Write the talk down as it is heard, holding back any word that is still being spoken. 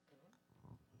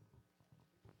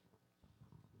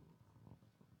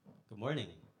Good morning.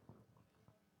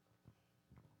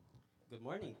 Good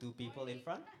morning. Two people in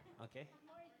front. Okay.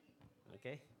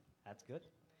 Okay. That's good.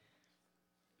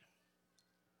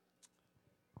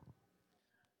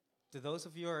 To those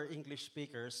of you who are English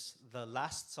speakers, the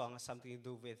last song has something to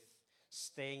do with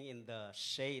staying in the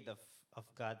shade of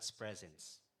God's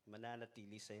presence.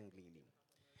 Mananatili sa iyong lilim.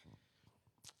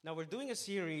 Now we're doing a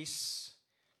series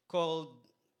called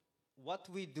What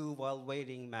We Do While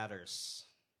Waiting Matters.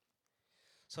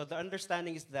 So the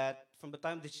understanding is that from the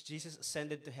time that Jesus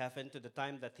ascended to heaven to the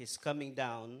time that he's coming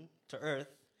down to earth,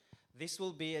 this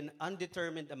will be an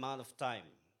undetermined amount of time.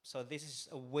 So this is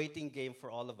a waiting game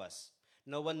for all of us.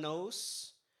 No one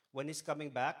knows when he's coming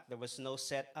back. There was no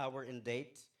set hour and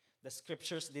date. The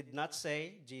scriptures did not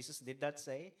say, Jesus did not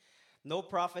say. No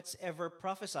prophets ever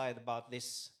prophesied about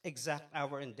this exact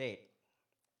hour and date.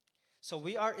 So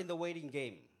we are in the waiting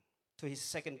game to his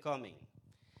second coming.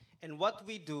 And what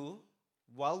we do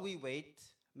while we wait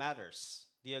matters.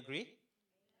 Do you agree?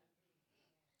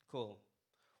 Cool.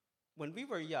 When we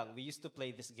were young, we used to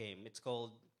play this game. It's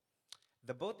called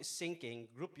The Boat is Sinking,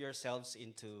 Group Yourselves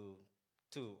into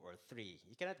two or three.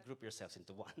 You cannot group yourselves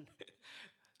into one.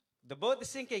 The boat is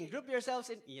sinking, group yourselves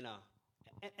in.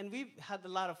 And we've had a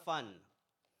lot of fun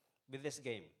with this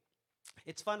game.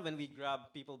 It's fun when we grab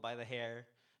people by the hair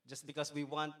just because we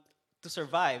want to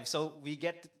survive. So we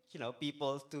get,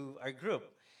 people to our group.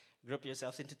 Group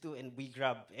yourselves into two, and we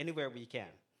grab anywhere we can.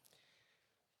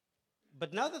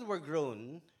 But now that we're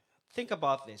grown, think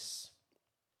about this.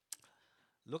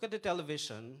 Look at the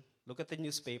television, look at the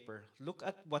newspaper, look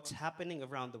at what's happening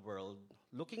around the world,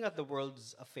 looking at the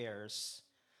world's affairs,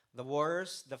 the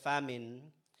wars, the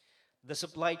famine, the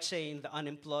supply chain, the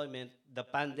unemployment, the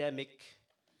pandemic,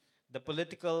 the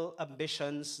political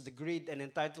ambitions, the greed and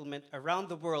entitlement around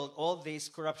the world, all this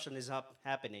corruption is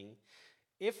happening.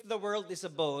 If the world is a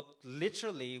boat,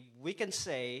 literally, we can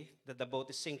say that the boat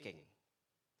is sinking.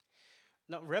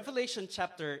 Now, Revelation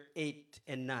chapter 8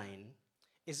 and 9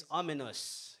 is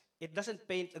ominous. It doesn't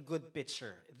paint a good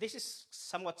picture. This is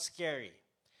somewhat scary.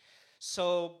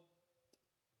 So,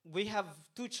 we have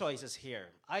two choices here.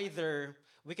 Either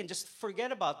we can just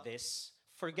forget about this,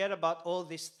 forget about all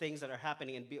these things that are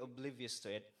happening and be oblivious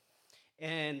to it,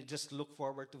 and just look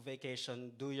forward to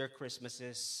vacation, do your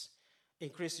Christmases,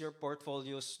 increase your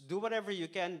portfolios, do whatever you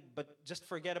can, but just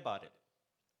forget about it.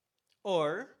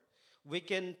 Or we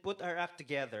can put our act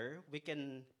together, we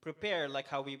can prepare like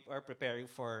how we are preparing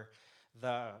for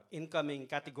the incoming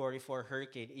Category 4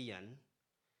 Hurricane Ian,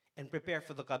 and prepare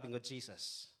for the coming of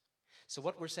Jesus. So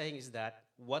what we're saying is that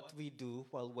what we do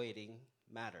while waiting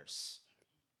matters.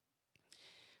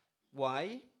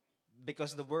 Why?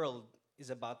 Because the world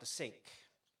is about to sink.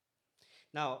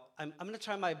 Now, I'm going to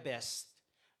try my best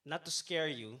not to scare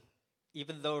you,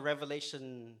 even though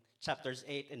Revelation chapters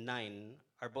 8 and 9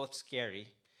 are both scary.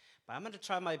 But I'm going to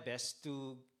try my best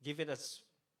to give it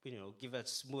give a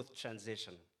smooth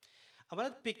transition. I want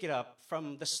to pick it up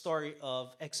from the story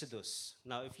of Exodus.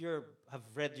 Now, if you have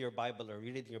read your Bible or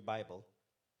reading your Bible,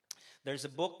 there's a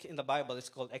book in the Bible, it's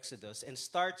called Exodus, and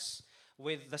starts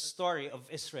with the story of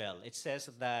Israel. It says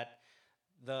that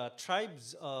the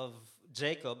tribes of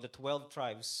Jacob, the 12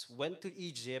 tribes, went to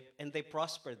Egypt and they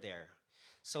prospered there.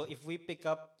 So if we pick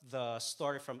up the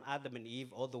story from Adam and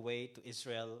Eve all the way to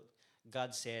Israel,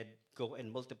 God said, go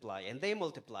and multiply. And they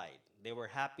multiplied. They were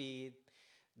happy,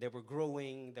 they were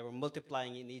growing, they were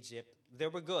multiplying in Egypt. They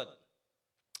were good.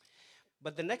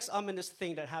 But the next ominous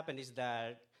thing that happened is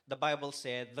that the Bible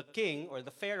said the king or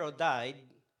the Pharaoh died.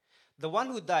 The one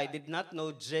who died did not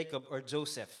know Jacob or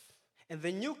Joseph. And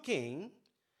the new king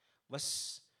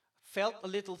felt a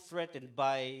little threatened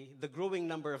by the growing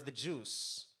number of the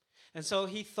Jews. And so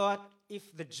he thought,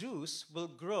 if the Jews will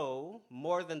grow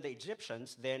more than the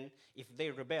Egyptians, then if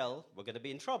they rebel, we're going to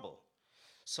be in trouble.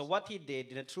 So what he did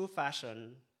in a true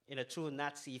fashion, in a true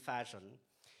Nazi fashion,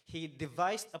 he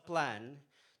devised a plan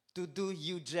to do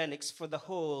eugenics for the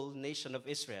whole nation of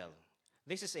Israel.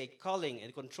 This is a culling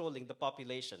and controlling the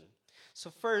population. So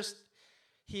first,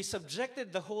 he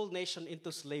subjected the whole nation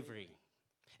into slavery.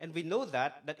 And we know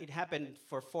that it happened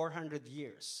for 400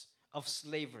 years of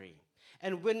slavery.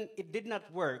 And when it did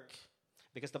not work,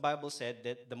 because the Bible said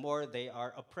that the more they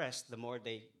are oppressed, the more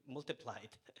they multiplied.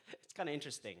 It's kind of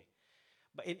interesting.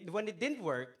 But when it didn't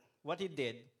work, what he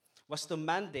did was to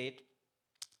mandate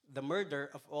the murder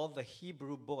of all the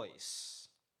Hebrew boys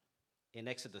in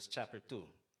Exodus chapter 2.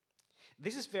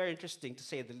 This is very interesting to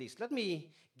say the least. Let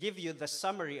me give you the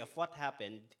summary of what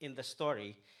happened in the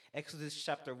story, Exodus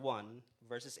chapter 1,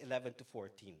 verses 11 to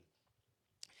 14.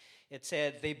 It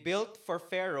said, they built for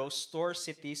Pharaoh store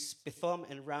cities, Pithom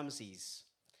and Ramses.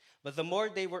 But the more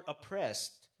they were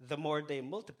oppressed, the more they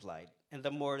multiplied, and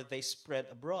the more they spread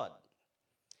abroad.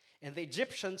 And the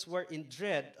Egyptians were in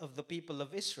dread of the people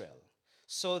of Israel.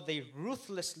 So they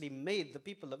ruthlessly made the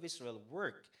people of Israel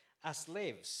work as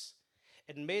slaves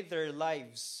and made their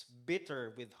lives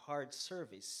bitter with hard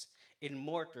service in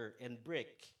mortar and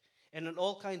brick and in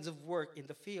all kinds of work in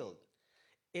the field.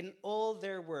 In all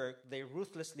their work, they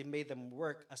ruthlessly made them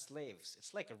work as slaves.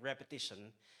 It's like a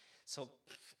repetition. So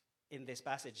in this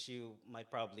passage, you might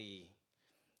probably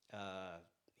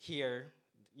hear,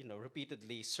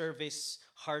 repeatedly service,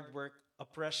 hard work,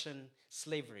 oppression,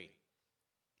 slavery.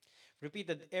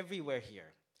 Repeated everywhere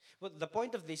here. But the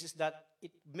point of this is that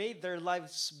it made their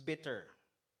lives bitter.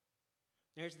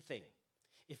 Here's the thing.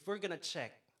 If we're going to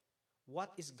check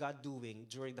what is God doing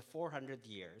during the 400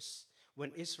 years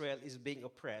when Israel is being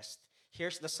oppressed,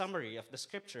 here's the summary of the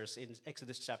scriptures in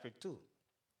Exodus chapter 2.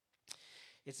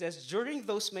 It says, during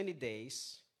those many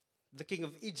days, the king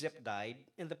of Egypt died,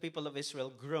 and the people of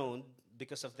Israel groaned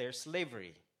because of their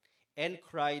slavery and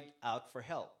cried out for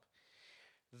help.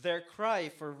 Their cry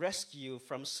for rescue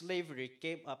from slavery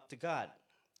came up to God,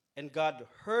 and God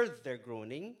heard their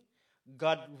groaning.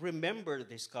 God remembered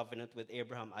his covenant with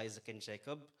Abraham, Isaac, and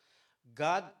Jacob.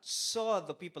 God saw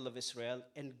the people of Israel,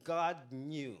 and God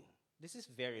knew. This is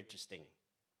very interesting.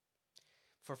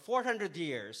 For 400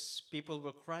 years, people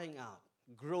were crying out,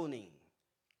 groaning,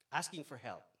 asking for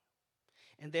help.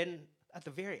 And then at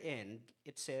the very end,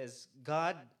 it says,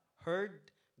 God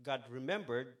heard, God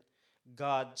remembered,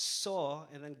 God saw,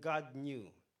 and then God knew.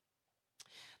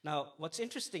 Now, what's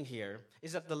interesting here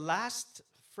is that the last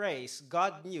phrase,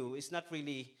 God knew, is not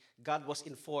really God was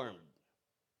informed.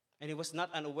 And he was not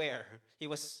unaware. He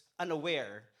was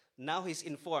unaware. Now he's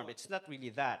informed. It's not really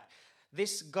that.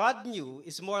 This God knew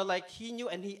is more like he knew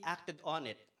and he acted on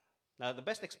it. Now, the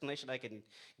best explanation I can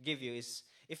give you is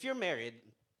if you're married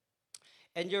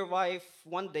and your wife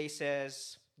one day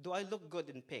says, do I look good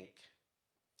in pink?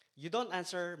 You don't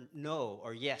answer no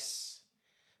or yes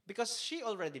because she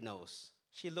already knows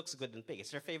she looks good in pink.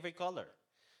 It's her favorite color.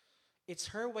 It's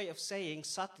her way of saying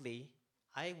subtly,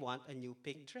 I want a new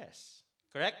pink dress.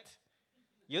 Correct?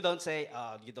 You don't say,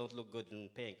 oh, you don't look good in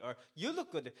pink, or you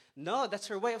look good. No, that's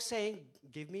her way of saying,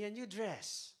 give me a new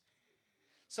dress.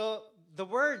 So the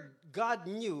word God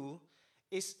knew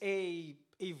is a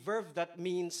verb that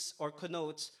means or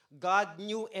connotes God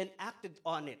knew and acted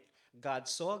on it. God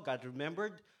saw, God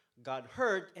remembered, God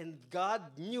heard, and God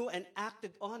knew and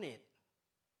acted on it.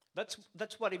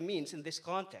 That's what it means in this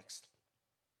context.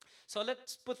 So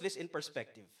let's put this in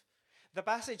perspective. The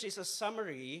passage is a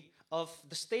summary of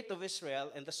the state of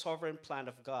Israel and the sovereign plan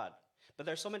of God. But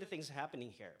there are so many things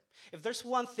happening here. If there's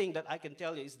one thing that I can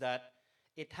tell you is that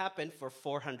it happened for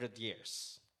 400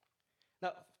 years.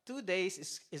 Now, 2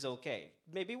 days is okay.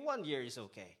 Maybe 1 year is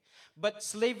okay. But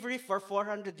slavery for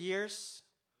 400 years?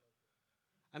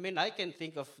 I mean, I can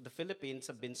think of the Philippines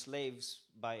have been slaves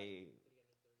by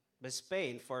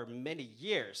Spain for many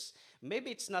years.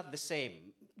 Maybe it's not the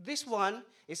same. This one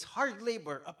is hard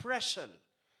labor, oppression,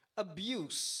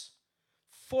 abuse,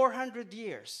 400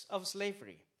 years of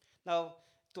slavery. Now,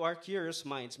 to our curious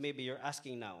minds, maybe you're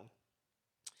asking now,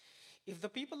 if the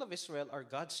people of Israel are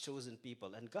God's chosen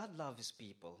people and God loves his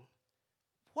people,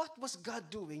 what was God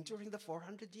doing during the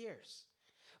 400 years?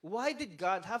 Why did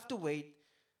God have to wait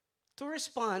to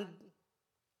respond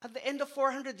at the end of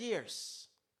 400 years?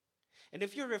 And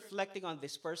if you're reflecting on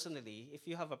this personally, if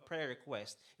you have a prayer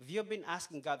request, if you have been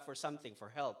asking God for something, for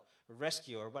help,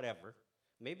 rescue, or whatever,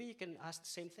 maybe you can ask the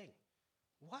same thing.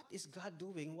 What is God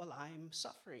doing while I'm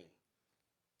suffering?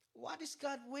 What is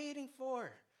God waiting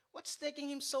for? What's taking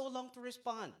him so long to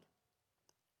respond?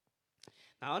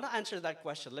 Now, I want to answer that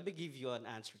question. Let me give you an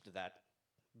answer to that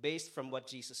based from what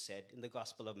Jesus said in the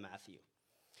Gospel of Matthew.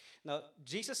 Now,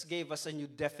 Jesus gave us a new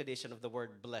definition of the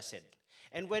word blessed.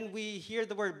 And when we hear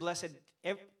the word blessed,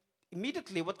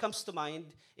 immediately what comes to mind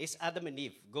is Adam and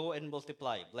Eve. Go and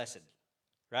multiply, blessed.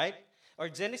 Right? Or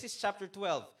Genesis chapter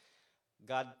 12.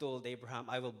 God told Abraham,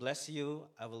 I will bless you.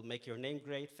 I will make your name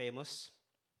great, famous.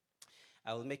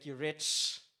 I will make you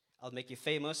rich. I'll make you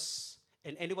famous.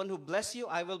 And anyone who bless you,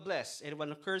 I will bless. Anyone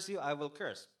who curse you, I will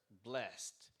curse.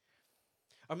 Blessed.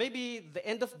 Or maybe the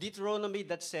end of Deuteronomy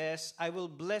that says, I will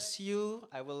bless you.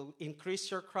 I will increase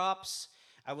your crops.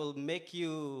 I will make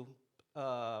you,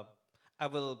 I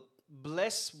will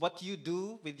bless what you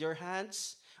do with your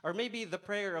hands. Or maybe the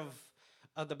prayer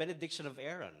of the benediction of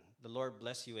Aaron. The Lord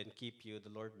bless you and keep you.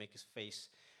 The Lord make his face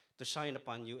to shine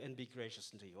upon you and be gracious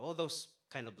unto you. All those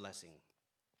kind of blessing.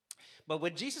 But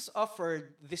when Jesus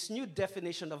offered this new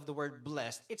definition of the word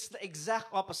blessed, it's the exact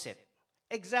opposite.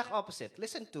 Exact opposite.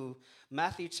 Listen to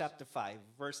Matthew chapter 5,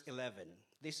 verse 11.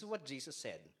 This is what Jesus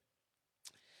said.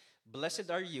 Blessed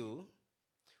are you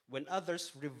when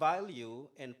others revile you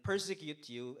and persecute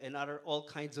you and utter all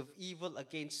kinds of evil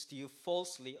against you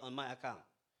falsely on my account.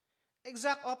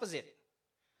 Exact opposite.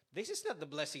 This is not the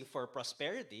blessing for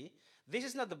prosperity. This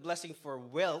is not the blessing for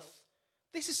wealth.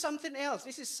 This is something else.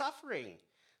 This is suffering.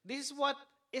 This is what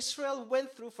Israel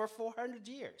went through for 400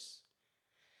 years.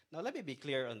 Now, let me be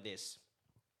clear on this.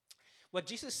 What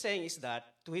Jesus is saying is that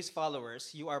to his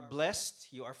followers, you are blessed,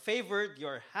 you are favored, you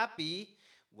are happy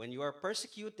when you are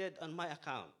persecuted on my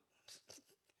account.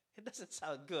 It doesn't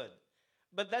sound good,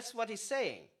 but that's what he's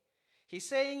saying. He's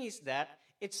saying is that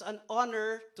it's an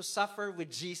honor to suffer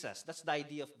with Jesus. That's the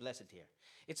idea of blessed here.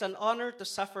 It's an honor to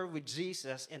suffer with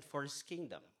Jesus and for his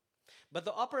kingdom. But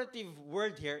the operative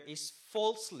word here is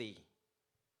falsely.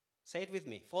 Say it with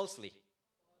me, falsely.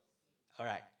 All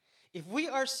right. If we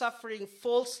are suffering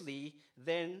falsely,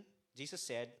 then Jesus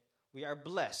said, we are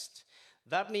blessed.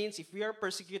 That means if we are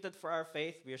persecuted for our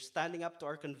faith, we are standing up to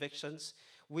our convictions,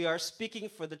 we are speaking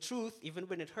for the truth, even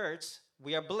when it hurts,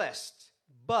 we are blessed.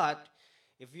 But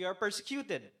if you are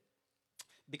persecuted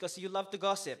because you love to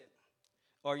gossip,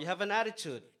 or you have an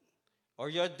attitude, or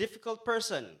you're a difficult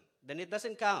person, then it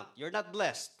doesn't count. You're not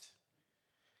blessed.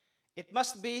 It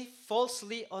must be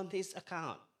falsely on his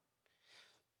account.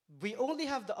 We only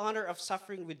have the honor of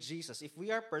suffering with Jesus if we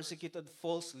are persecuted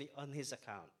falsely on his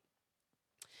account.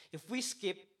 If we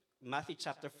skip Matthew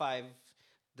chapter 5,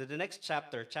 the next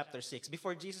chapter, chapter 6,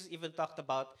 before Jesus even talked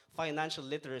about financial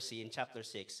literacy in chapter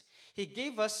 6, he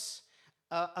gave us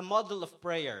a model of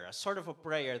prayer, a sort of a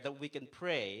prayer that we can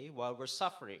pray while we're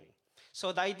suffering.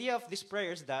 So the idea of this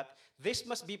prayer is that this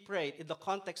must be prayed in the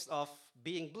context of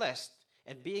being blessed,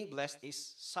 and being blessed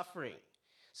is suffering.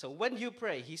 So when you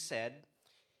pray, he said,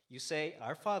 you say,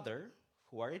 Our Father,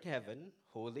 who art in heaven,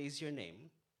 holy is your name.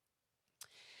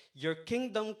 Your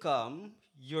kingdom come,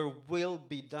 your will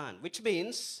be done. Which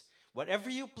means, whatever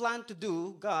you plan to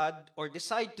do, God, or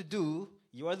decide to do,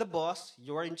 you are the boss,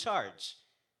 you are in charge.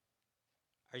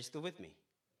 Are you still with me?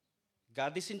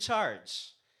 God is in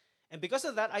charge. And because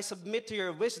of that, I submit to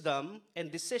your wisdom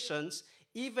and decisions,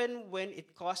 even when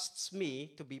it costs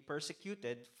me to be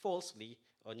persecuted falsely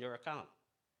on your account.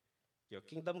 Your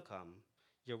kingdom come,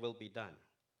 your will be done.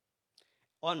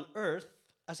 On earth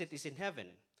as it is in heaven.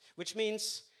 Which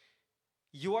means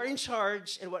you are in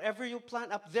charge, and whatever you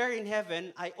plan up there in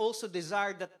heaven, I also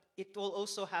desire that it will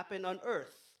also happen on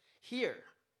earth, here.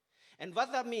 And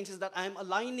what that means is that I'm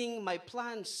aligning my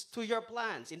plans to your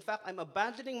plans. In fact, I'm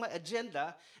abandoning my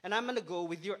agenda, and I'm going to go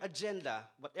with your agenda.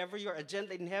 Whatever your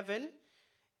agenda in heaven,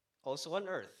 also on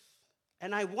earth.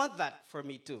 And I want that for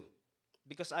me too,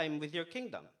 because I'm with your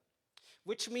kingdom.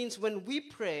 Which means when we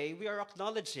pray, we are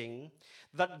acknowledging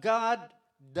that God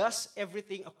does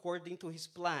everything according to his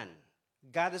plan.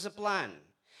 God has a plan.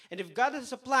 And if God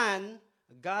has a plan,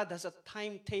 God has a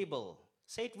timetable.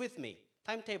 Say it with me,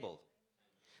 timetable.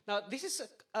 Now, this is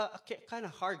a kind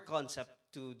of hard concept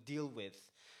to deal with,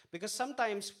 because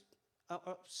sometimes,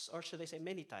 or should I say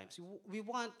many times, we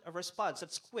want a response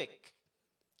that's quick.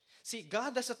 See,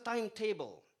 God has a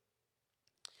timetable.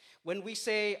 When we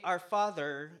say, Our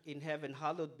Father in heaven,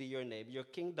 hallowed be your name, your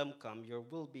kingdom come, your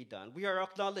will be done, we are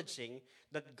acknowledging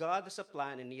that God has a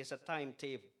plan and he has a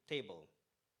timetable.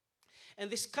 And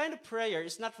this kind of prayer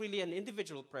is not really an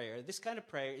individual prayer. This kind of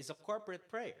prayer is a corporate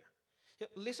prayer.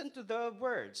 Listen to the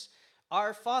words.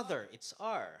 Our Father, it's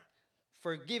our.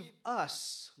 Forgive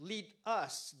us, lead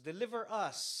us, deliver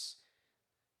us.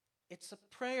 It's a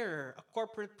prayer, a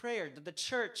corporate prayer that the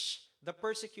church, the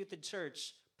persecuted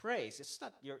church, prays. It's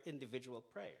not your individual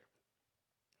prayer.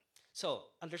 So,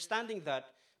 understanding that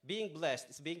being blessed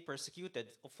is being persecuted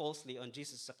falsely on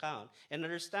Jesus' account, and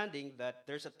understanding that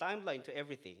there's a timeline to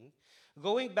everything,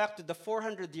 going back to the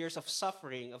 400 years of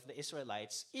suffering of the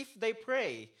Israelites, if they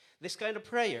pray this kind of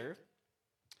prayer,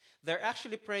 they're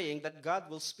actually praying that God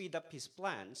will speed up his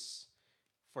plans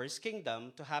for his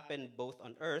kingdom to happen both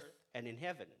on earth and in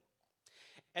heaven.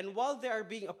 And while they are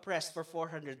being oppressed for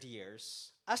 400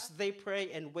 years, as they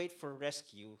pray and wait for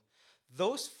rescue,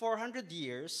 those 400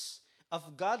 years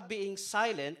of God being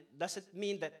silent doesn't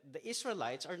mean that the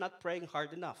Israelites are not praying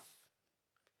hard enough.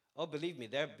 Oh, believe me,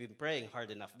 they've been praying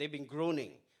hard enough. They've been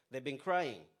groaning. They've been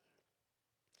crying.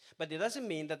 But it doesn't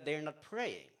mean that they're not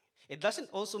praying. It doesn't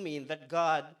also mean that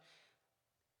God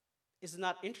is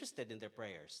not interested in their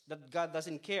prayers, that God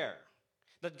doesn't care,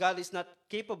 that God is not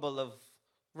capable of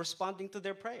responding to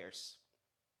their prayers.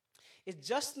 It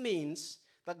just means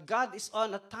that God is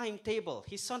on a timetable.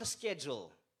 He's on a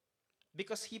schedule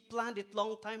because he planned it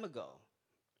long time ago.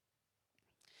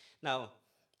 Now,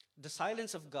 The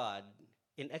silence of God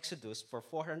in Exodus for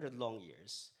 400 long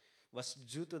years was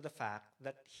due to the fact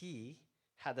that he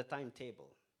had a timetable.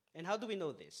 And how do we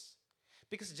know this?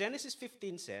 Because Genesis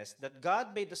 15 says that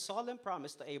God made a solemn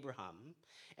promise to Abraham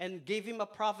and gave him a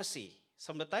prophecy.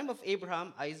 From the time of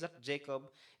Abraham, Isaac, Jacob,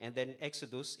 and then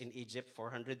Exodus in Egypt,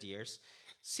 400 years.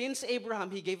 Since Abraham,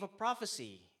 he gave a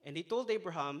prophecy. And he told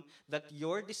Abraham that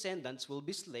your descendants will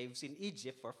be slaves in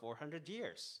Egypt for 400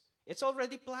 years. It's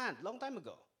already planned, long time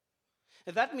ago.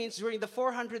 And that means during the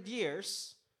 400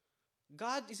 years,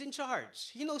 God is in charge.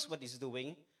 He knows what he's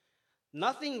doing.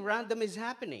 Nothing random is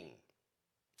happening.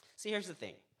 See, here's the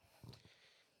thing.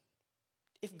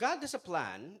 If God has a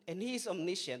plan and he is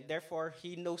omniscient, therefore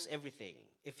he knows everything.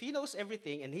 If he knows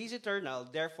everything and he's eternal,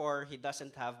 therefore he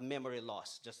doesn't have memory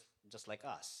loss, just like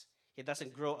us. He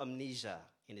doesn't grow amnesia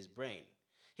in his brain.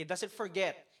 He doesn't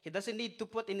forget. He doesn't need to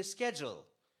put in his schedule.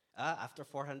 After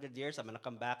 400 years, I'm going to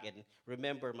come back and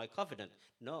remember my covenant.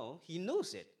 No, he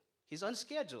knows it. He's on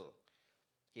schedule.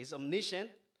 He's omniscient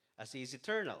as he is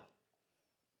eternal.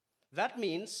 That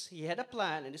means he had a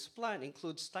plan, and his plan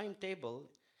includes timetable.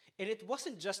 And it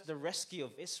wasn't just the rescue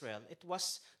of Israel. It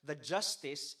was the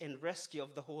justice and rescue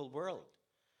of the whole world.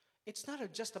 It's not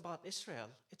just about Israel.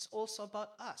 It's also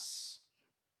about us.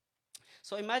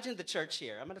 So imagine the church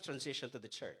here. I'm going to transition to the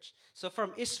church. So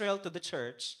from Israel to the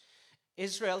church,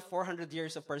 Israel, 400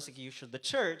 years of persecution. The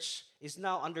church is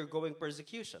now undergoing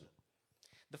persecution.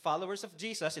 The followers of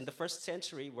Jesus in the first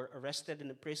century were arrested and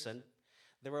imprisoned.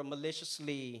 They were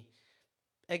maliciously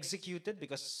executed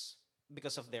because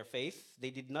of their faith.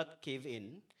 They did not cave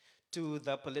in to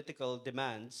the political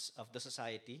demands of the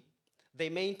society. They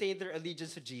maintained their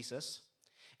allegiance to Jesus.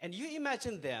 And you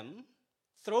imagine them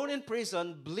thrown in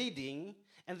prison, bleeding,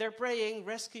 and they're praying,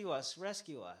 rescue us,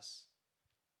 rescue us.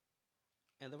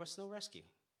 And there was no rescue.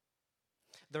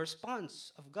 The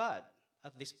response of God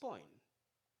at this point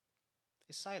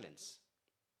is silence.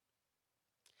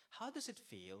 How does it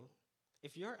feel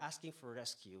if you're asking for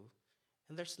rescue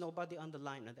and there's nobody on the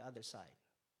line on the other side?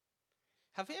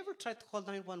 Have you ever tried to call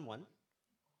 911?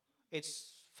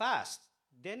 It's fast.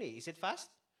 Denny, is it fast?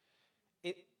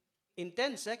 In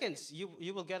 10 seconds,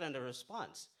 you will get a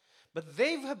response. But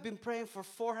they have been praying for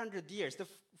 400 years. The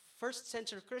first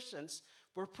century Christians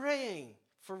were praying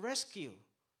for rescue.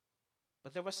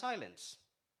 But there was silence.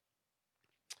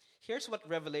 Here's what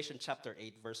Revelation chapter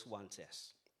 8, verse 1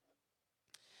 says.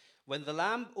 When the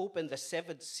Lamb opened the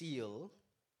seventh seal,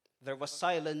 there was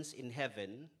silence in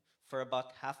heaven for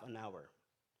about half an hour.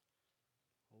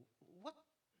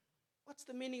 What's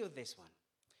the meaning of this one?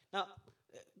 Now,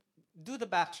 do the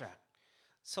backtrack.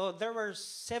 So there were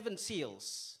 7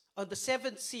 seals. On the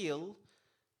 7th seal,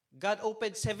 God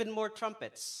opened 7 more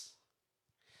trumpets.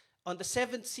 On the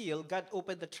 7th seal, God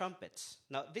opened the trumpets.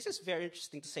 Now, this is very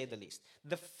interesting to say the least.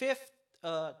 The fifth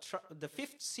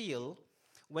seal,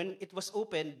 when it was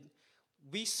opened,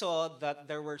 we saw that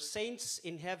there were saints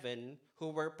in heaven who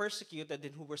were persecuted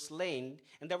and who were slain,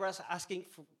 and they were asking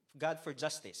God for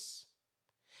justice.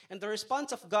 And the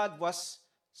response of God was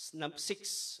seal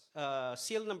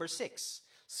number 6.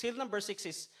 Seal number 6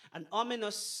 is an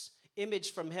ominous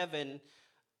image from heaven.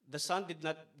 The sun did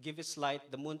not give its light,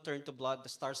 the moon turned to blood, the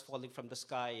stars falling from the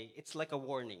sky. It's like a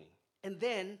warning. And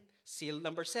then, seal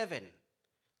number 7,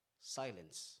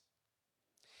 silence.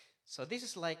 So this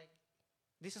is like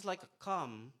a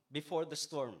calm before the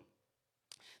storm.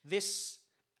 This,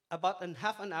 about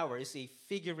half an hour, is a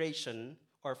figuration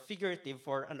or figurative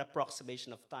for an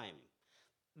approximation of time.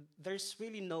 There's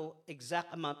really no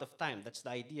exact amount of time. That's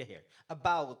the idea here.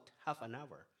 About half an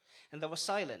hour. And there was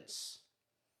silence.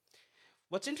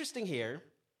 What's interesting here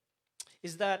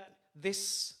is that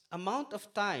this amount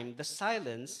of time, the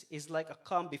silence, is like a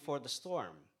calm before the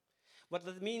storm. What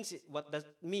that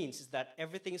means is that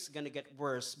everything is going to get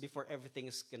worse before everything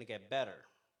is going to get better.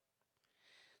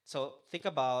 So think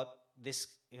about this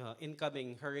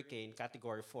incoming hurricane,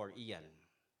 Category 4, Ian.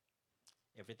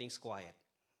 Everything's quiet.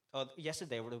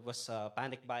 Yesterday, there was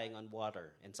panic buying on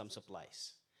water and some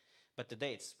supplies. But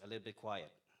today, it's a little bit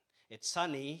quiet. It's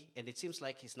sunny, and it seems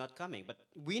like he's not coming. But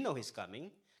we know he's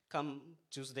coming. Come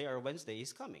Tuesday or Wednesday,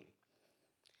 he's coming.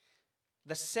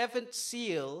 The 7th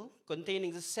seal,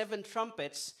 containing the 7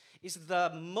 trumpets, is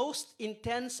the most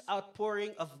intense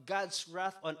outpouring of God's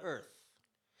wrath on earth.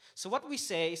 So what we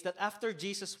say is that after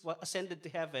Jesus ascended to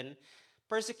heaven,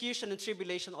 persecution and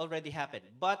tribulation already happened.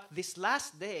 But these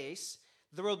last days,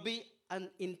 there will be an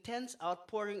intense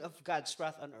outpouring of God's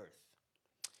wrath on earth.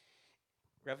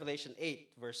 Revelation 8,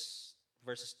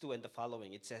 verses 2 and the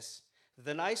following, it says,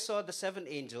 Then I saw the 7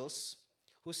 angels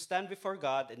who stand before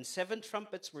God, and 7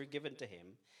 trumpets were given to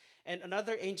him. And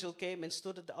another angel came and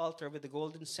stood at the altar with the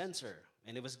golden censer,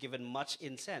 and he was given much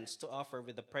incense to offer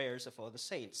with the prayers of all the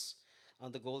saints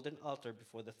on the golden altar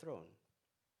before the throne.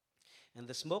 And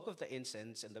the smoke of the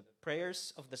incense and the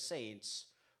prayers of the saints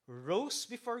rose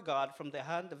before God from the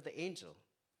hand of the angel.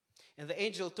 And the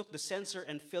angel took the censer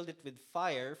and filled it with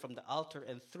fire from the altar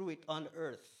and threw it on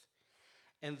earth.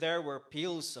 And there were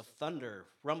peals of thunder,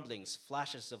 rumblings,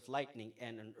 flashes of lightning,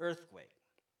 and an earthquake.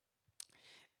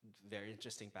 Very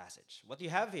interesting passage. What you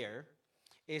have here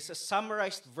is a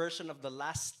summarized version of the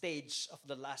last stage of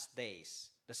the last days,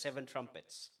 the seven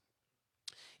trumpets.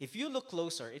 If you look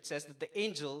closer, it says that the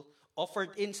angel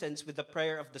offered incense with the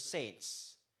prayer of the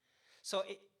saints. So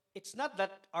it's not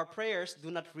that our prayers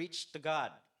do not reach to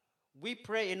God. We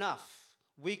pray enough,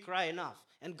 we cry enough,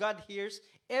 and God hears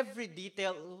every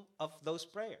detail of those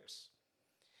prayers.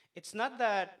 It's not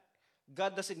that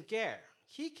God doesn't care.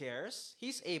 He cares,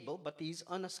 He's able, but He's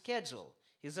on a schedule.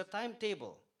 He's a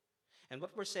timetable. And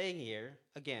what we're saying here,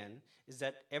 again, is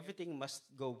that everything must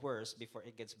go worse before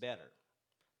it gets better.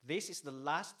 This is the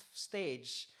last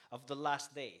stage of the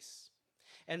last days.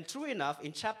 And true enough,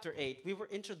 in chapter 8, we were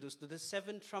introduced to the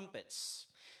seven trumpets.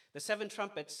 The seven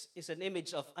trumpets is an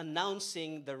image of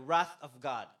announcing the wrath of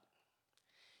God.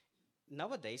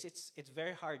 Nowadays, it's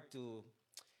very hard to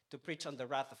preach on the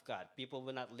wrath of God. People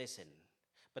will not listen.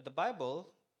 But the Bible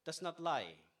does not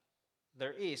lie.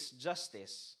 There is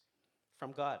justice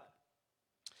from God.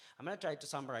 I'm going to try to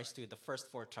summarize to you the first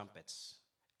four trumpets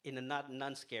in a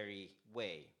non-scary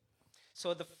way.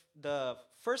 So the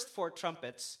first four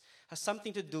trumpets has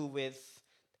something to do with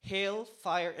hail,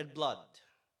 fire, and blood.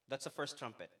 That's the first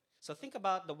trumpet. So think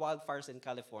about the wildfires in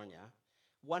California,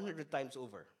 100 times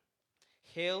over.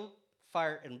 Hail,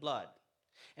 fire, and blood.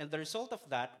 And the result of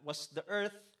that was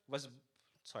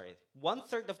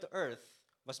one-third of the earth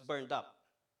was burned up.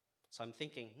 So I'm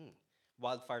thinking,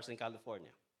 wildfires in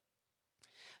California.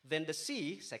 Then the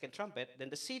sea, second trumpet, then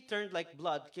the sea turned like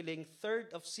blood, killing third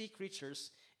of sea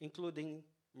creatures, including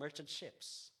merchant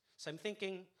ships. So I'm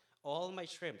thinking, all my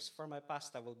shrimps for my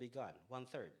pasta will be gone,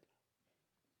 one-third.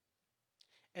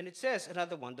 And it says,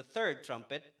 another one, the third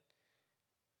trumpet,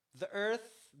 the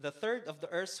third of the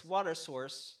earth's water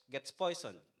source gets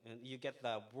poisoned. And you get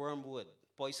the wormwood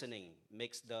poisoning,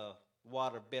 makes the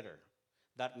water bitter.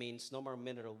 That means no more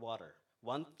mineral water.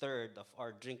 One-third of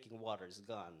our drinking water is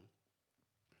gone.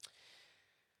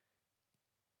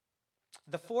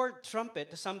 The fourth trumpet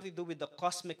has something to do with the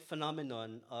cosmic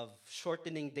phenomenon of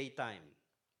shortening daytime.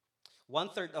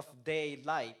 One-third of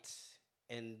daylight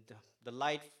and the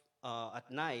light at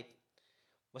night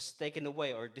was taken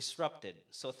away or disrupted.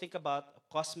 So think about a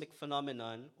cosmic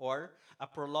phenomenon or a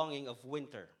prolonging of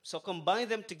winter. So combine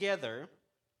them together,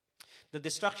 the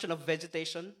destruction of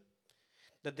vegetation,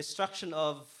 the destruction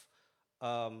of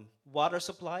water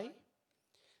supply,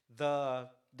 the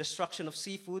destruction of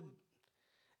seafood,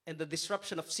 and the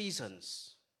disruption of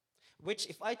seasons, which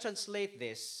if I translate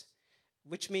this,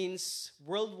 which means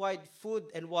worldwide food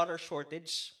and water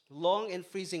shortage, long and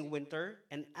freezing winter,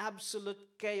 and absolute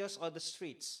chaos on the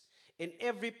streets in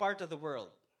every part of the world.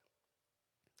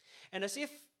 And as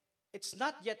if it's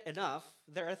not yet enough,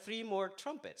 there are three more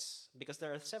trumpets, because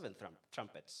there are seven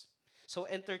trumpets. So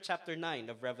enter chapter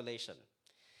 9 of Revelation.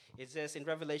 It says in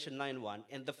Revelation 9:1,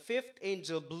 and the fifth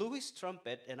angel blew his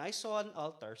trumpet, and I saw an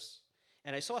altars,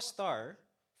 and I saw a star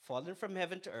fallen from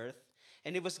heaven to earth,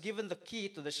 and he was given the key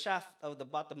to the shaft of the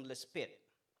bottomless pit.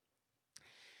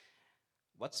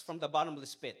 What's from the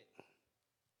bottomless pit?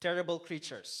 Terrible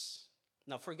creatures.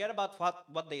 Now, forget about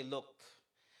what they look.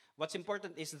 What's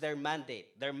important is their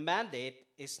mandate. Their mandate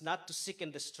is not to seek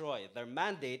and destroy. Their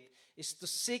mandate is to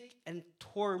seek and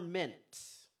torment.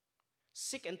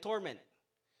 Seek and torment.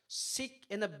 Seek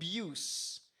and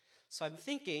abuse. So I'm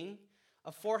thinking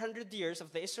of 400 years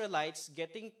of the Israelites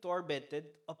getting tormented,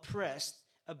 oppressed,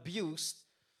 abused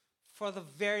for the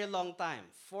very long time,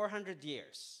 400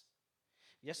 years.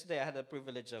 Yesterday, I had the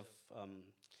privilege of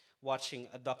watching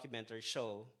a documentary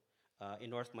show in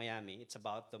North Miami. It's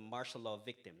about the martial law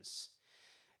victims.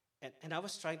 And I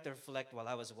was trying to reflect while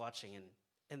I was watching,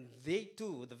 and they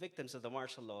too, the victims of the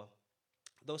martial law,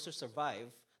 those who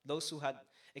survived, those who had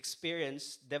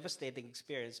experienced devastating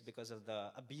experience because of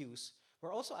the abuse,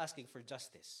 were also asking for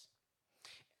justice.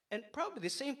 And probably the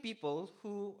same people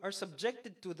who are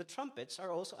subjected to the trumpets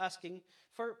are also asking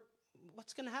for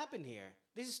what's going to happen here.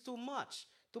 This is too much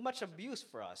abuse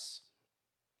for us.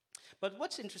 But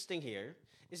what's interesting here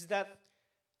is that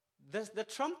the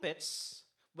trumpets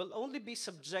will only be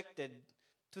subjected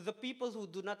to the people who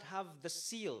do not have the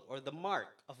seal or the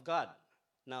mark of God.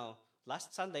 Now,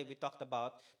 last Sunday we talked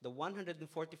about the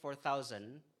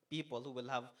 144,000 people who will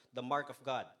have the mark of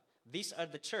God. These are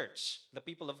the church, the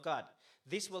people of God.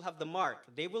 These will have the mark.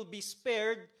 They will be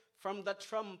spared from the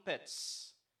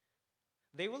trumpets.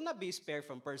 They will not be spared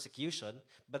from persecution,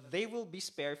 but they will be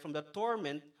spared from the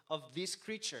torment of these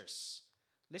creatures.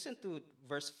 Listen to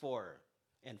verse 4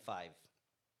 and 5.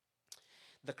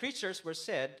 The creatures were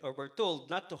said or were told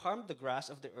not to harm the grass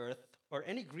of the earth or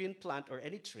any green plant or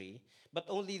any tree, but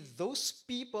only those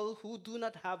people who do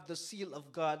not have the seal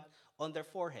of God on their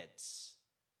foreheads.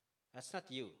 That's not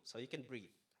you, so you can breathe.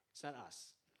 It's not us.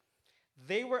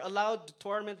 They were allowed to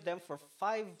torment them for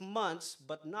 5 months,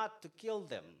 but not to kill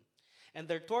them. And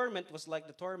their torment was like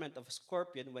the torment of a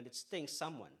scorpion when it stings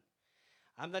someone.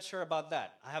 I'm not sure about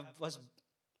that. I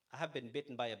have been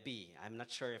bitten by a bee. I'm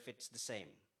not sure if it's the same.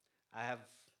 I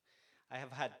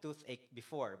have had toothache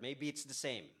before. Maybe it's the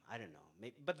same. I don't know.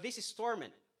 But this is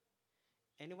torment.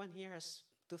 Anyone here has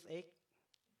toothache?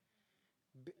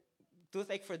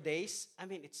 Toothache for days? I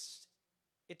mean,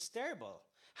 it's terrible.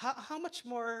 How much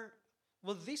more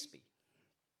will this be?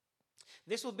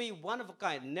 This will be one of a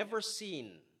kind, never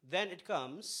seen. Then it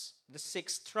comes the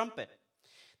sixth trumpet.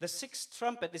 The sixth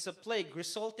trumpet is a plague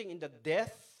resulting in the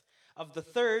death of the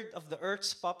third of the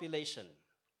earth's population.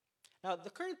 Now, the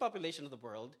current population of the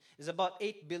world is about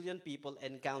 8 billion people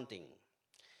and counting.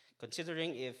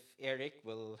 Considering if Eric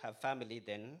will have family,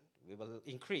 then we will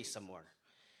increase some more.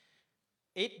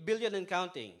 8 billion and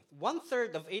counting.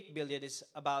 1/3 of 8 billion is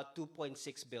about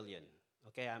 2.6 billion.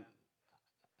 Okay,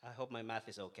 I hope my math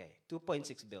is okay.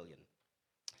 2.6 billion.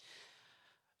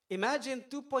 Imagine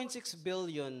 2.6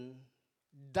 billion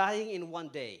dying in one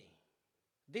day.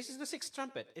 This is the sixth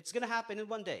trumpet. It's going to happen in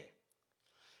one day.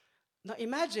 Now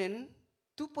imagine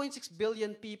 2.6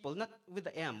 billion people, not with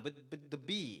the M, with the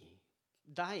B,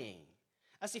 dying,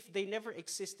 as if they never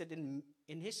existed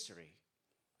in history.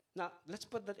 Now, let's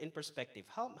put that in perspective.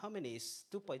 How many is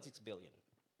 2.6 billion?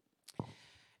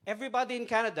 Everybody in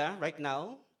Canada right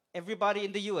now, everybody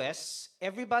in the US,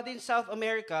 everybody in South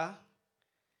America,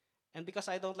 and because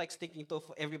I don't like stinking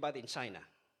tofu, everybody in China.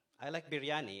 I like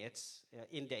biryani.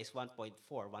 India is 1.4,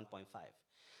 1.5.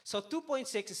 So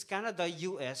 2.6 is Canada,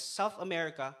 US, South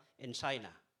America, and China.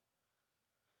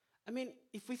 I mean,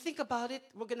 if we think about it,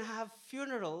 we're going to have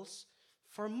funerals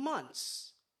for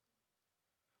months.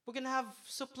 We're going to have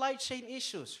supply chain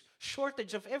issues,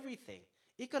 shortage of everything,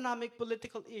 economic,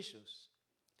 political issues.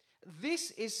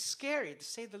 This is scary, to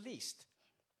say the least.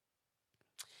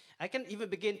 I can even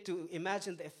begin to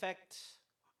imagine the effect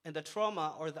and the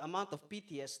trauma or the amount of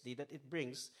PTSD that it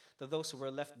brings to those who were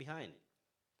left behind.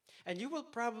 And you will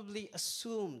probably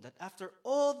assume that after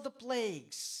all the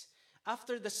plagues,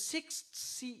 after the six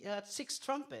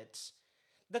trumpets,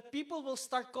 that people will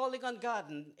start calling on God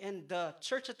and the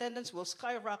church attendance will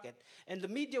skyrocket and the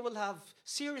media will have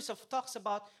series of talks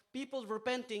about people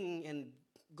repenting and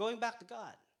going back to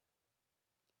God.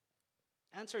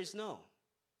 Answer is no.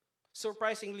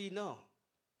 Surprisingly, no.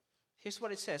 Here's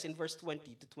what it says in verse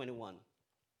 20 to 21.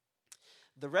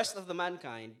 The rest of the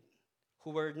mankind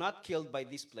who were not killed by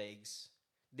these plagues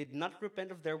did not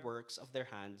repent of their works of their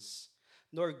hands,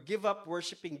 nor give up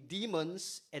worshiping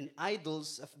demons and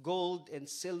idols of gold and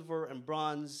silver and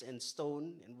bronze and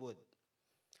stone and wood,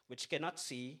 which cannot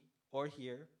see or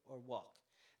hear or walk.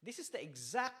 This is the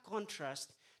exact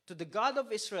contrast to the God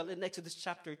of Israel in Exodus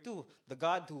chapter 2, the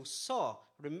God who saw,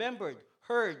 remembered,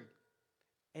 heard,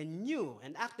 and knew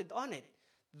and acted on it.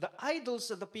 The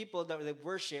idols of the people that they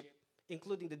worship,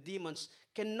 including the demons,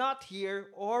 cannot hear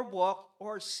or walk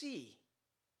or see.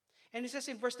 And it says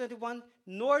in verse 21,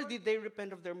 nor did they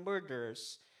repent of their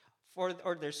murders or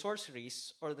their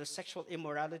sorceries or their sexual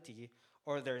immorality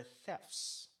or their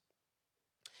thefts.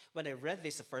 When I read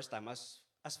this the first time, I was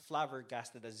as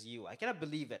flabbergasted as you. I cannot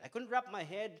believe it. I couldn't wrap my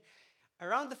head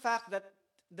around the fact that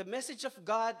the message of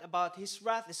God about His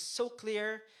wrath is so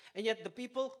clear, and yet the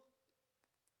people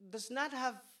does not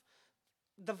have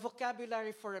the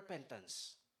vocabulary for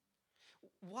repentance.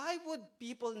 Why would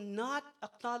people not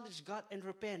acknowledge God and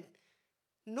repent,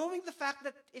 knowing the fact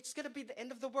that it's going to be the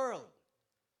end of the world?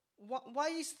 Why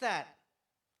is that?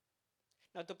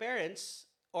 Now, to parents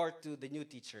or to the new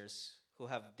teachers who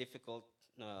have difficult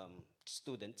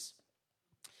students,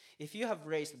 if you have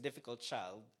raised a difficult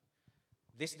child,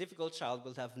 this difficult child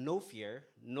will have no fear,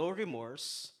 no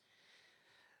remorse.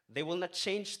 They will not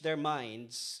change their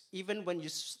minds, even when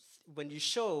you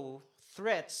show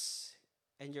threats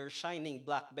and your shining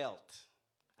black belt.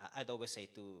 I'd always say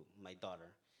to my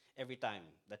daughter, every time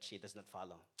that she does not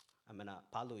follow, I'm going to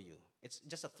follow you. It's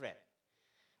just a threat.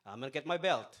 I'm going to get my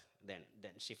belt. Then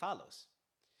she follows.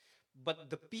 But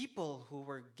the people who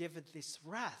were given this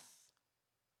wrath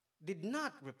did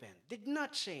not repent, did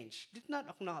not change, did not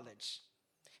acknowledge.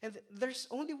 And there's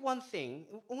only one thing,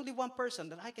 only one person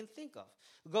that I can think of,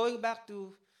 going back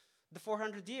to the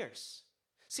 400 years.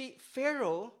 See,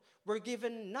 Pharaoh were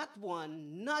given not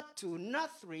one, not two,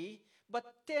 not three,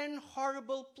 but 10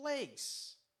 horrible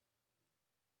plagues.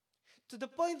 To the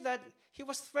point that he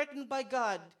was threatened by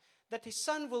God that his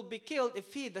son will be killed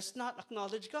if he does not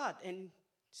acknowledge God. And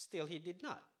still he did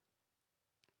not.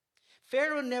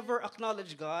 Pharaoh never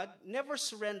acknowledged God, never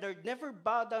surrendered, never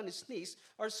bowed down his knees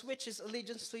or switched his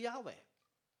allegiance to Yahweh.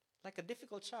 Like a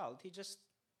difficult child, he just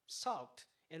sulked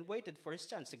and waited for his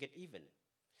chance to get even.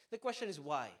 The question is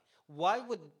why? Why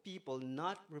would people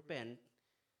not repent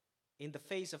in the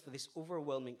face of these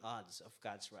overwhelming odds of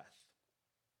God's wrath?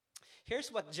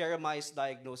 Here's what Jeremiah's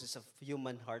diagnosis of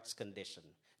human heart's condition.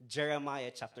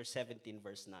 Jeremiah chapter 17,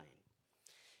 verse 9.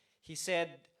 He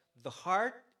said, "The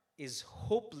heart is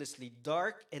hopelessly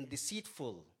dark and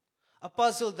deceitful, a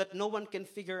puzzle that no one can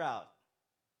figure out."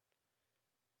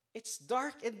 It's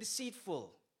dark and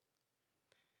deceitful.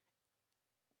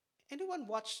 Anyone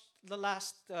watched the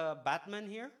last Batman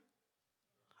here?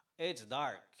 It's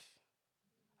dark.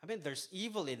 I mean, there's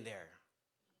evil in there.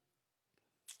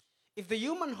 If the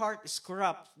human heart is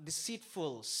corrupt,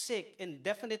 deceitful, sick, and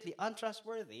definitely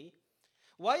untrustworthy,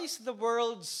 why is the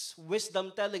world's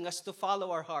wisdom telling us to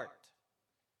follow our heart?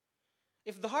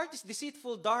 If the heart is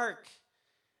deceitful, dark,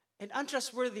 and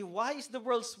untrustworthy, why is the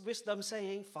world's wisdom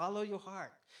saying, follow your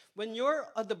heart? When you're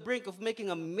on the brink of making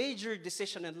a major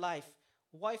decision in life,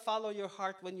 why follow your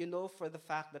heart when you know for the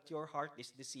fact that your heart is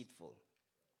deceitful?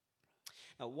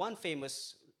 Now,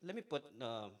 let me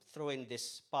throw in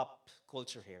this pop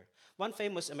culture here. One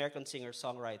famous American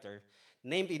singer-songwriter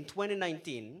named in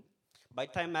 2019 by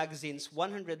Time Magazine's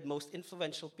 100 Most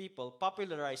Influential People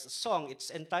popularized a song.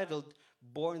 It's entitled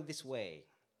Born This Way.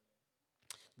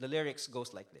 The lyrics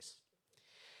goes like this.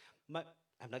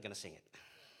 I'm not going to sing it.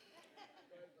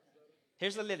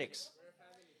 Here's the lyrics.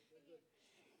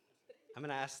 I'm going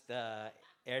to ask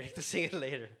Eric to sing it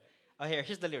later.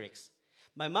 Here's the lyrics.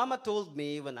 My mama told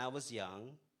me when I was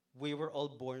young, we were all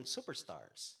born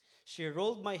superstars. She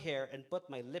rolled my hair and put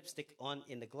my lipstick on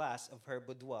in the glass of her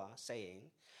boudoir, saying,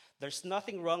 "There's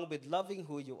nothing wrong with loving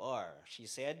who you are," she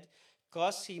said,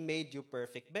 "'cause he made you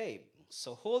perfect, babe.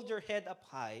 So hold your head up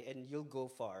high and you'll go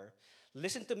far.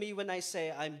 Listen to me when I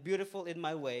say I'm beautiful in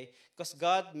my way, 'cause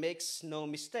God makes no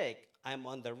mistake. I'm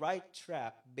on the right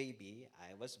track, baby.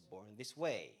 I was born this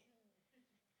way."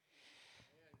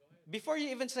 Before you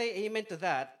even say amen to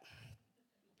that,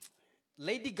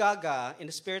 Lady Gaga, in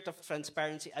the spirit of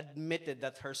transparency, admitted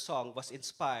that her song was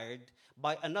inspired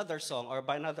by another song or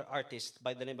by another artist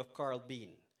by the name of Carl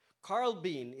Bean. Carl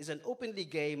Bean is an openly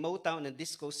gay Motown and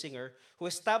disco singer who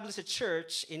established a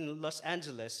church in Los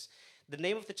Angeles. The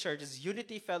name of the church is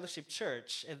Unity Fellowship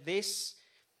Church, and this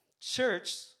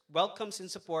church welcomes and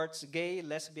supports gay,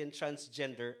 lesbian,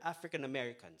 transgender African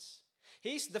Americans.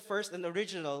 He's the first and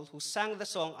original who sang the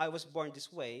song I Was Born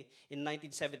This Way in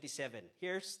 1977.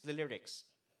 Here's the lyrics.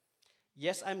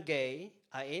 "Yes, I'm gay.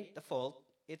 I ain't the fault.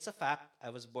 It's a fact. I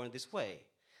was born this way.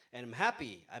 And I'm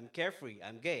happy. I'm carefree.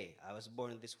 I'm gay. I was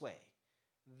born this way."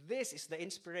 This is the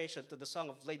inspiration to the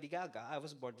song of Lady Gaga, I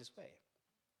Was Born This Way.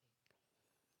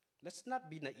 Let's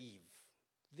not be naive.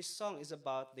 This song is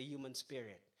about the human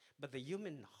spirit, but the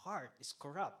human heart is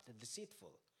corrupt and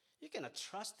deceitful. You cannot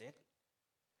trust it.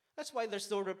 That's why there's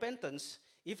no repentance,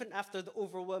 even after the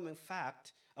overwhelming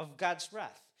fact of God's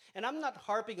wrath. And I'm not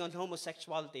harping on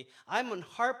homosexuality. I'm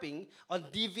harping on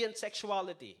deviant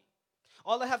sexuality.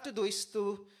 All I have to do is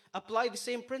to apply the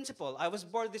same principle. I was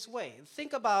born this way.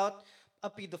 Think about a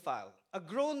pedophile, a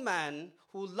grown man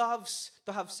who loves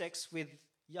to have sex with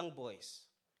young boys.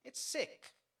 It's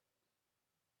sick.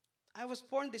 I was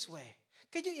born this way.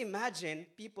 Can you imagine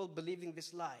people believing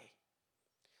this lie?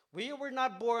 We were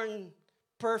not born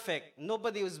perfect.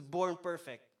 Nobody was born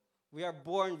perfect. We are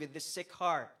born with this sick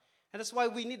heart. And that's why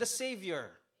we need a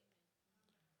Savior.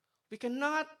 We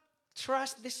cannot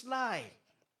trust this lie.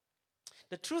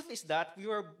 The truth is that we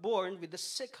were born with a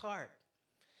sick heart.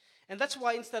 And that's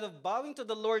why instead of bowing to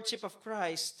the Lordship of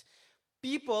Christ,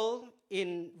 people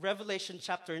in Revelation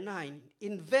chapter 9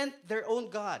 invent their own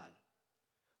God.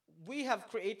 We have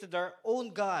created our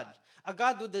own God, a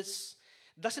God who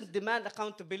doesn't demand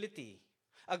accountability,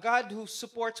 a God who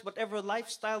supports whatever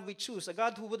lifestyle we choose, a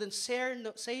God who wouldn't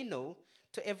say no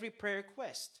to every prayer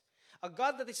request, a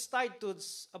God that is tied to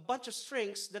a bunch of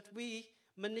strings that we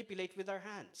manipulate with our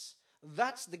hands.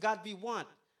 That's the God we want,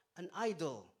 an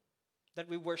idol that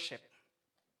we worship.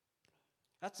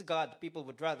 That's the God people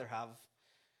would rather have,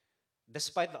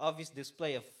 despite the obvious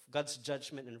display of God's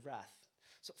judgment and wrath.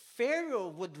 So Pharaoh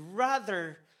would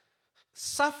rather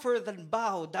suffer than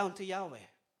bow down to Yahweh.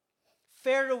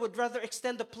 Pharaoh would rather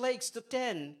extend the plagues to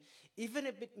 10, even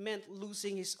if it meant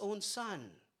losing his own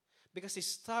son, because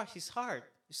his heart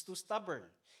is too stubborn.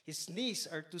 His knees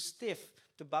are too stiff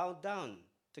to bow down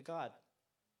to God.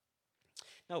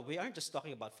 Now, we aren't just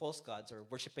talking about false gods or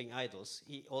worshiping idols.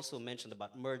 He also mentioned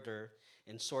about murder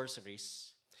and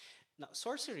sorceries. Now,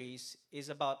 sorceries is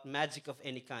about magic of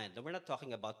any kind. Now, we're not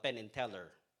talking about Penn and Teller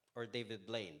or David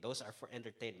Blaine. Those are for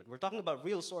entertainment. We're talking about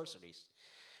real sorceries.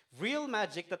 Real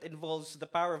magic that involves the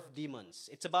power of demons.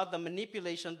 It's about the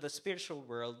manipulation of the spiritual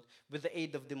world with the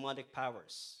aid of demonic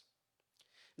powers.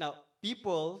 Now,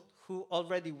 people who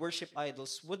already worship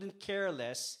idols wouldn't care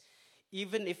less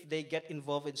even if they get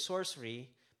involved in sorcery,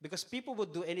 because people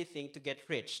would do anything to get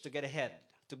rich, to get ahead,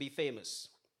 to be famous.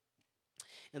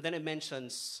 And then it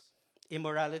mentions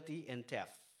immorality and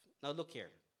theft. Now look here.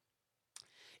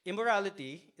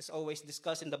 Immorality is always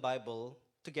discussed in the Bible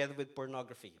together with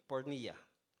pornography, porneia.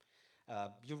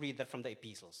 You read that from the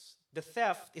epistles. The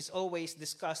theft is always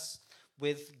discussed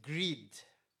with greed.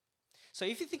 So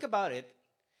if you think about it,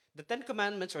 the Ten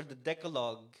Commandments or the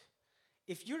Decalogue,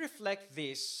 if you reflect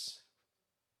these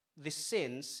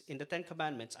sins in the Ten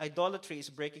Commandments, idolatry is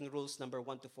breaking rules number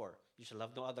 1 to 4. You shall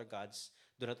have no other gods.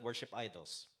 Do not worship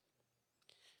idols.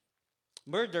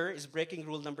 Murder is breaking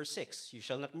rule number 6. You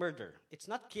shall not murder. It's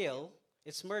not kill,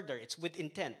 it's murder. It's with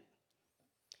intent.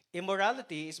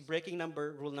 Immorality is breaking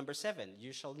rule number 7.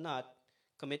 You shall not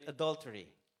commit adultery.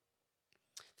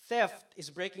 Theft is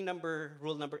breaking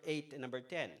rule number 8 and number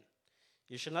 10.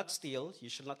 You shall not steal. You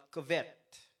shall not covet.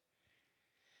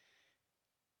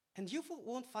 And you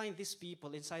won't find these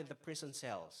people inside the prison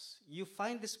cells. You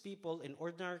find these people in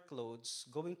ordinary clothes,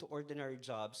 going to ordinary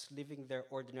jobs, living their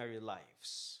ordinary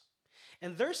lives.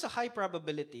 And there's a high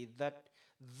probability that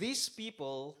these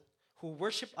people who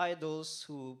worship idols,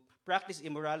 who practice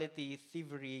immorality,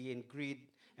 thievery, and greed,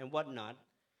 and whatnot,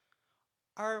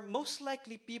 are most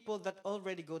likely people that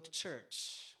already go to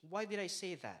church. Why did I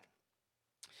say that?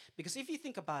 Because if you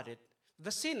think about it,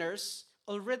 the sinners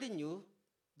already knew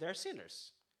they're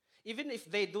sinners. Even if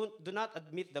they do not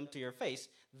admit them to your face,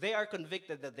 they are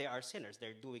convicted that they are sinners.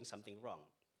 They're doing something wrong.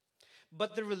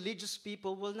 But the religious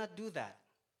people will not do that.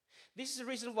 This is the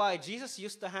reason why Jesus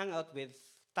used to hang out with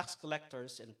tax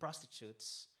collectors and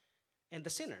prostitutes and the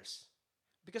sinners.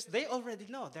 Because they already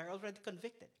know, they're already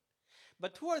convicted.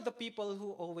 But who are the people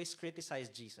who always criticize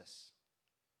Jesus?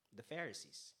 The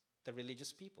Pharisees, the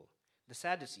religious people, the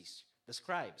Sadducees, the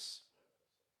scribes,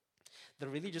 the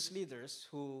religious leaders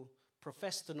who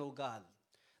profess to know God,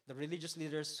 the religious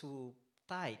leaders who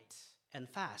tithe and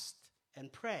fast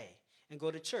and pray and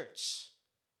go to church.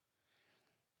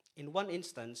 In one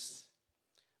instance,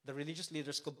 the religious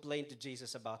leaders complained to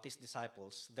Jesus about his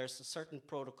disciples. There's a certain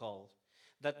protocol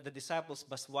that the disciples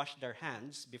must wash their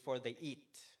hands before they eat.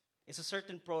 It's a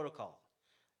certain protocol.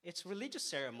 It's religious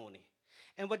ceremony.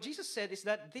 And what Jesus said is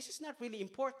that this is not really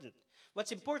important.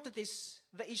 What's important is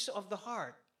the issue of the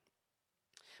heart.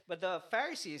 But the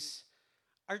Pharisees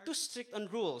are too strict on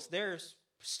rules. They're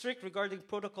strict regarding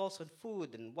protocols on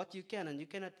food and what you can and you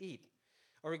cannot eat.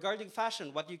 Or regarding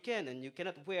fashion, what you can and you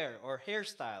cannot wear, or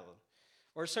hairstyle,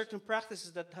 or certain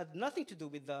practices that had nothing to do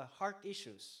with the heart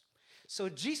issues. So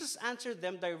Jesus answered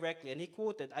them directly, and he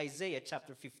quoted Isaiah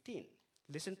chapter 15.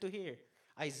 Listen to here,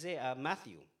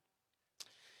 Matthew.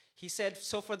 He said,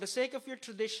 "So for the sake of your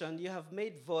tradition, you have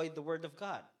made void the word of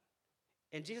God."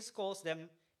 And Jesus calls them,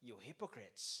 "You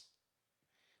hypocrites."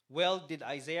 Well, did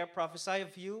Isaiah prophesy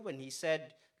of you when he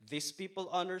said, "This people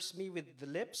honors me with the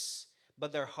lips,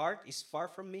 but their heart is far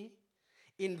from me?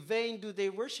 In vain do they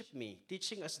worship me,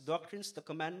 teaching as doctrines the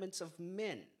commandments of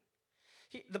men."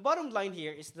 The bottom line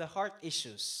here is the heart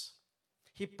issues.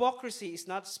 Hypocrisy is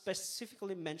not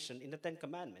specifically mentioned in the Ten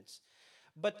Commandments,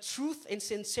 but truth and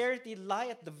sincerity lie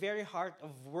at the very heart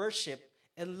of worship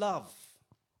and love.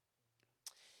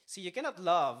 See, you cannot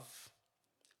love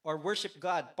or worship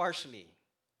God partially,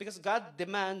 because God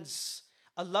demands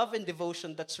a love and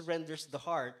devotion that surrenders the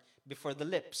heart before the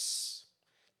lips.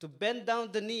 To bend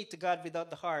down the knee to God without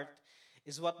the heart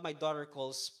is what my daughter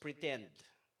calls pretend.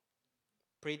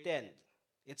 Pretend.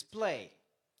 It's play.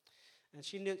 And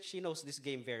she knows this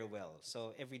game very well.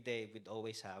 So every day we'd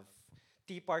always have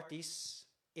tea parties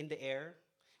in the air.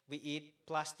 We eat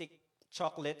plastic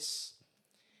chocolates.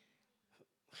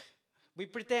 We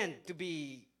pretend to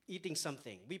be eating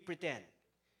something. We pretend.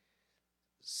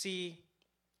 See,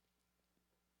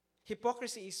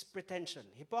 hypocrisy is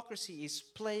pretension. Hypocrisy is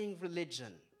playing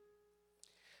religion.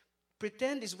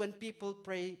 Pretend is when people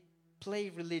play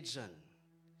religion.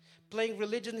 Playing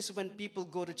religion is when people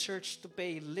go to church to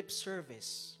pay lip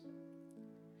service.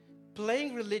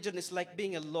 Playing religion is like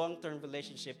being a long-term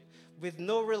relationship with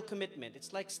no real commitment.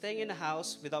 It's like staying in a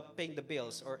house without paying the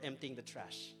bills or emptying the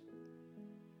trash.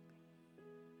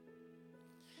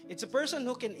 It's a person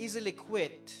who can easily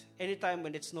quit anytime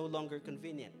when it's no longer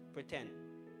convenient. Pretend.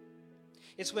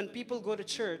 It's when people go to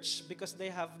church because they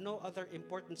have no other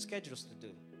important schedules to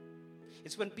do.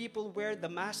 It's when people wear the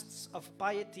masks of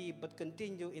piety but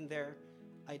continue in their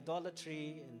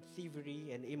idolatry and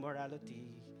thievery and immorality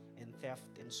and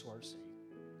theft and sorcery.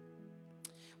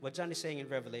 What John is saying in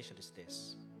Revelation is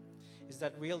this, is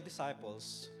that real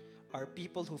disciples are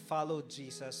people who followed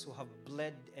Jesus, who have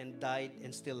bled and died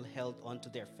and still held on to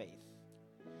their faith.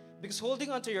 Because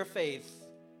holding on to your faith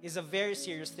is a very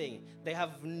serious thing. They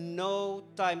have no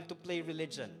time to play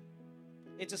religion.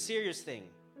 It's a serious thing.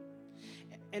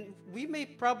 And we may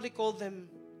probably call them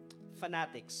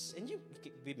fanatics. And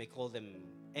we may call them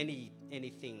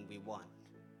anything we want.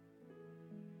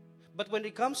 But when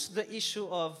it comes to the issue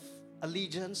of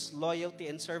allegiance, loyalty,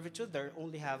 and servitude, they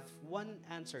only have one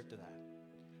answer to that.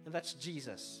 And that's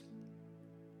Jesus.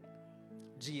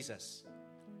 Jesus.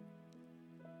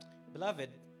 Beloved,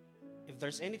 if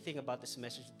there's anything about this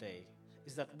message today,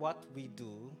 is that what we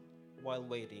do while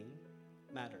waiting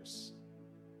matters.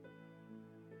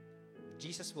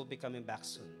 Jesus will be coming back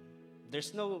soon.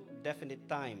 There's no definite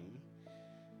time.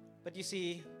 But you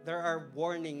see, there are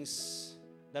warnings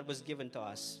that was given to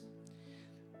us.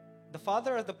 The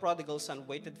father of the prodigal son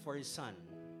waited for his son.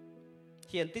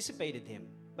 He anticipated him,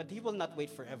 but he will not wait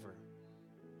forever.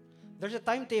 There's a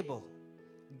timetable.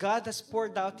 God has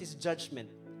poured out his judgment.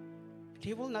 But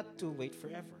he will not wait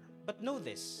forever. But know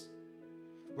this,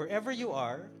 wherever you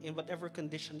are, in whatever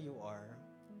condition you are,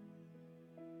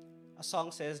 a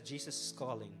song says Jesus is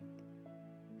calling.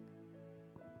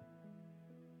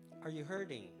 Are you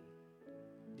hurting?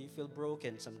 Do you feel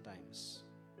broken sometimes?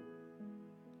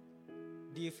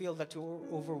 Do you feel that you're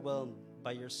overwhelmed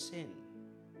by your sin?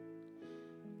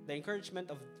 The encouragement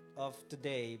of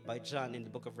today by John in the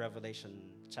book of Revelation,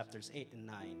 chapters 8 and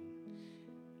 9,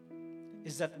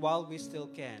 is that while we still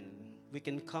can, we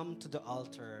can come to the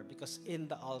altar, because in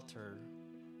the altar,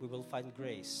 we will find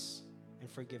grace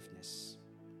and forgiveness.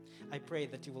 I pray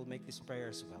that you will make this prayer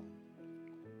as well.